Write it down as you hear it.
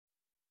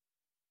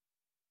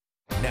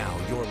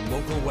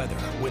local weather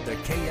with the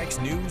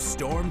KX News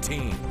Storm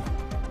Team.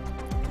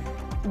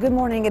 Good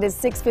morning. It is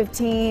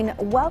 6:15.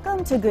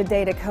 Welcome to Good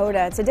Day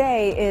Dakota.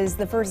 Today is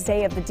the first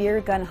day of the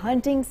deer gun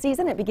hunting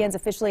season. It begins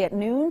officially at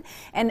noon,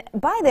 and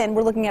by then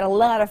we're looking at a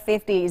lot of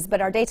 50s, but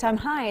our daytime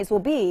highs will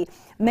be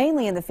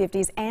mainly in the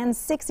 50s and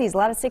 60s. A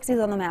lot of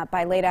 60s on the map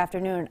by late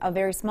afternoon. A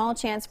very small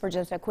chance for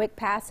just a quick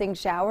passing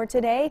shower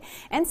today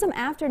and some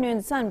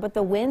afternoon sun, but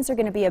the winds are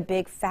going to be a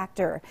big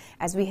factor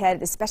as we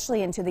head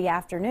especially into the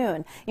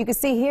afternoon. You can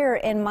see here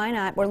in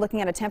Minot, we're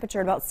looking at a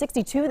temperature of about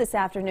 62 this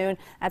afternoon.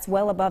 That's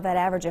well above that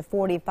average of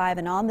 45.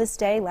 And on this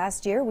day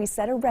last year, we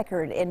set a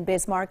record in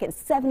Bismarck at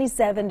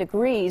 77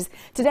 degrees.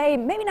 Today,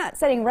 maybe not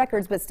setting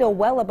records, but still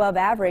well above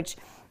average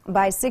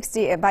by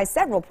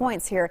several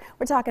points here.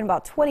 We're talking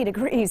about 20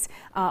 degrees,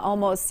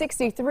 almost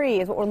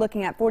 63 is what we're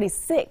looking at.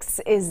 46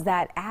 is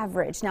that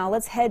average. Now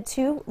let's head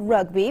to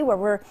Rugby, where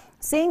we're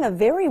seeing a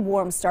very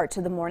warm start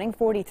to the morning,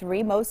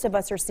 43. Most of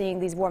us are seeing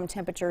these warm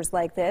temperatures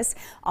like this.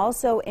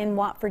 Also in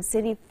Watford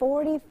City,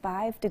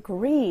 45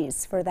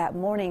 degrees for that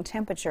morning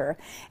temperature.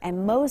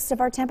 And most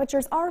of our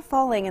temperatures are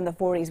falling in the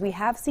 40s. We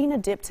have seen a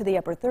dip to the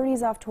upper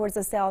 30s off towards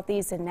the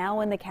southeast and now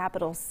in the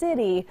capital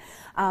city.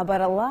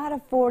 But a lot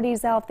of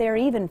 40s out there,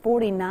 even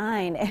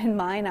 49 in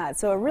Minot.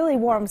 So a really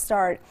warm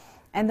start.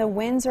 And the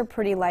winds are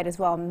pretty light as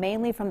well,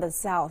 mainly from the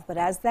south. But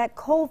as that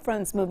cold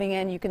front's moving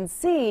in, you can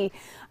see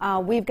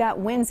we've got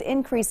winds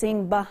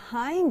increasing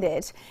behind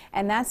it.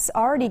 And that's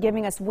already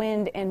giving us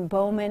wind in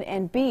Bowman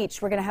and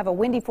Beach. We're going to have a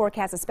windy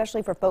forecast,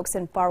 especially for folks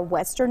in far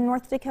western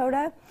North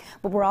Dakota.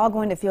 But we're all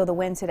going to feel the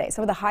wind today.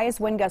 Some of the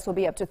highest wind gusts will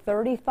be up to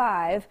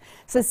 35.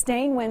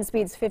 Sustained wind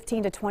speeds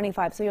 15 to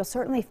 25. So you'll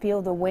certainly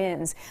feel the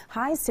winds.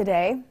 Highs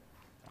today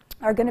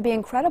are going to be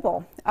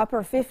incredible.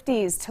 Upper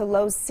 50s to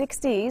low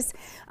 60s.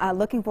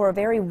 Looking for a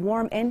very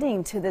warm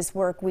ending to this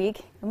work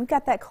week. And we've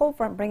got that cold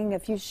front bringing a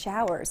few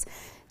showers.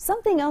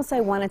 Something else I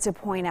wanted to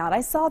point out.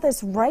 I saw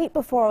this right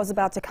before I was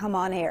about to come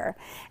on air.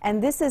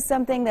 And this is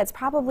something that's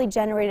probably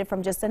generated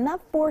from just enough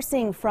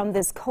forcing from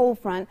this cold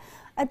front.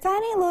 A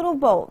tiny little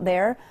bolt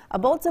there, a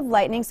bolt of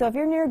lightning. So if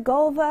you're near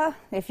Golva,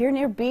 if you're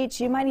near Beach,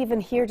 you might even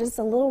hear just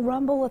a little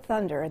rumble of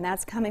thunder, and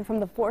that's coming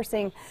from the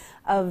forcing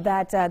of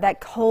that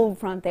cold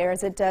front there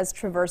as it does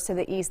traverse to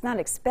the east. Not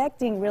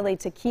expecting really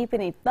to keep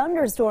any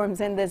thunderstorms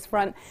in this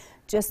front.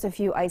 Just a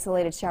few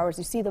isolated showers.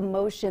 You see the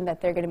motion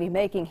that they're going to be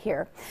making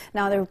here.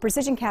 Now, the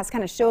precision cast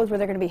kind of shows where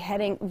they're going to be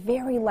heading.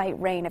 Very light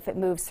rain if it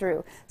moves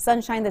through.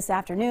 Sunshine this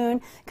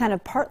afternoon, kind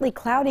of partly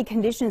cloudy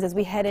conditions as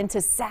we head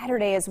into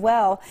Saturday as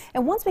well.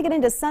 And once we get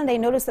into Sunday,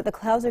 notice that the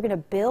clouds are going to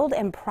build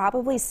and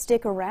probably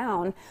stick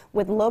around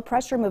with low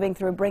pressure moving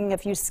through, bringing a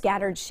few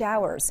scattered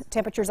showers.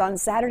 Temperatures on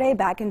Saturday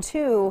back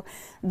into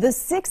the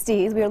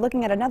 60s. We are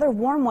looking at another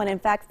warm one. In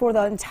fact, for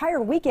the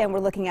entire weekend, we're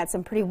looking at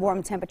some pretty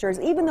warm temperatures,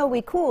 even though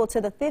we cool to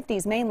the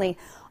 50s. Mainly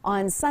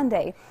on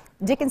Sunday.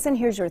 Dickinson,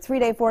 here's your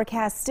 3-day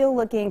forecast. Still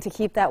looking to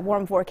keep that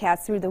warm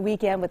forecast through the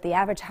weekend with the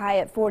average high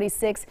at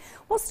 46.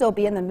 We'll still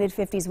be in the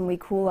mid-50s when we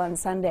cool on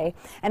Sunday.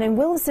 And in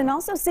Williston,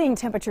 also seeing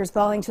temperatures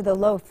falling to the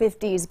low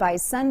 50s by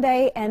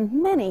Sunday, and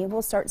many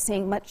will start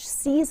seeing much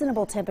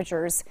seasonable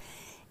temperatures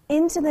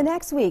into the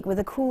next week with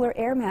a cooler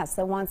air mass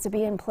that wants to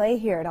be in play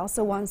here. It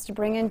also wants to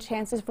bring in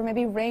chances for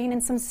maybe rain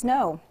and some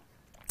snow.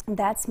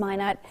 That's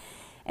Minot.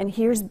 And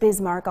here's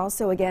Bismarck,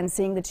 also again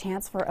seeing the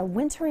chance for a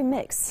wintry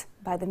mix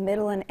by the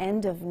middle and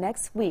end of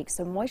next week.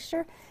 So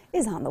moisture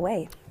is on the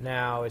way.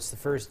 Now it's the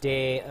first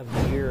day of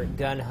deer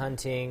gun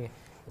hunting.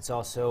 It's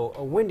also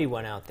a windy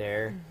one out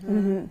there.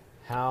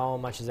 How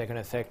much is that going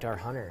to affect our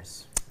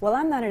hunters? Well,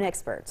 I'm not an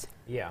expert.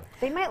 Yeah.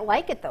 They might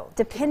like it, though.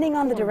 Depending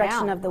on the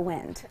direction of the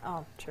wind.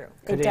 Oh, true.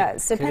 It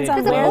does. Depends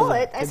on the where.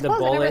 bullet. I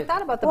suppose I never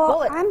thought about the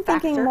bullet I'm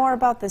thinking factor. more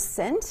about the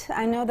scent.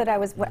 I know that I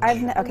was.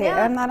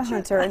 I'm not a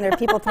hunter, and there are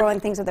people throwing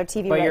things at their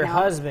TV but right your now.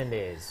 husband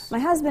is. My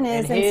husband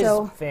is, and his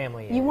so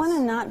family is. You want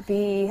to not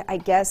be, I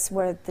guess,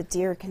 where the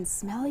deer can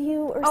smell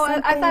you or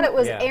something. I thought it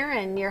was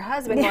Aaron, your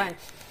husband,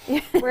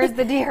 going, where's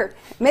the deer?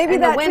 Maybe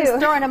and that the wind's too.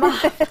 throwing him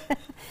off.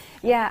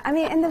 Yeah, I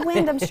mean, and the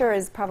wind, I'm sure,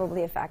 is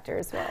probably a factor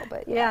as well.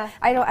 But yeah,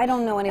 I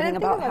don't know anything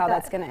about how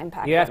that's going to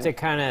impact. You have to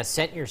kind of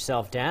scent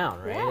yourself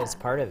down, right? Yeah. It's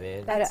part of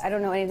it. I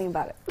don't know anything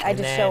about it. I And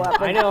just then show up.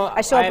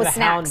 I show up with have a snacks.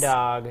 hound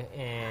dog,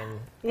 and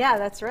yeah,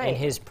 that's right. in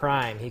his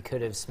prime, he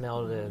could have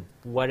smelled a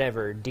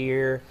whatever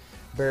deer,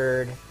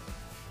 bird,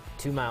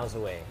 2 miles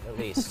away at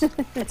least.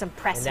 It's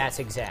impressive. And that's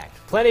exact.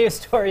 Plenty of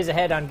stories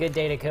ahead on Good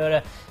Day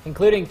Dakota,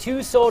 including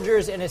 2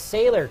 soldiers and a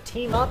sailor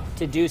team up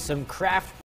to do some craft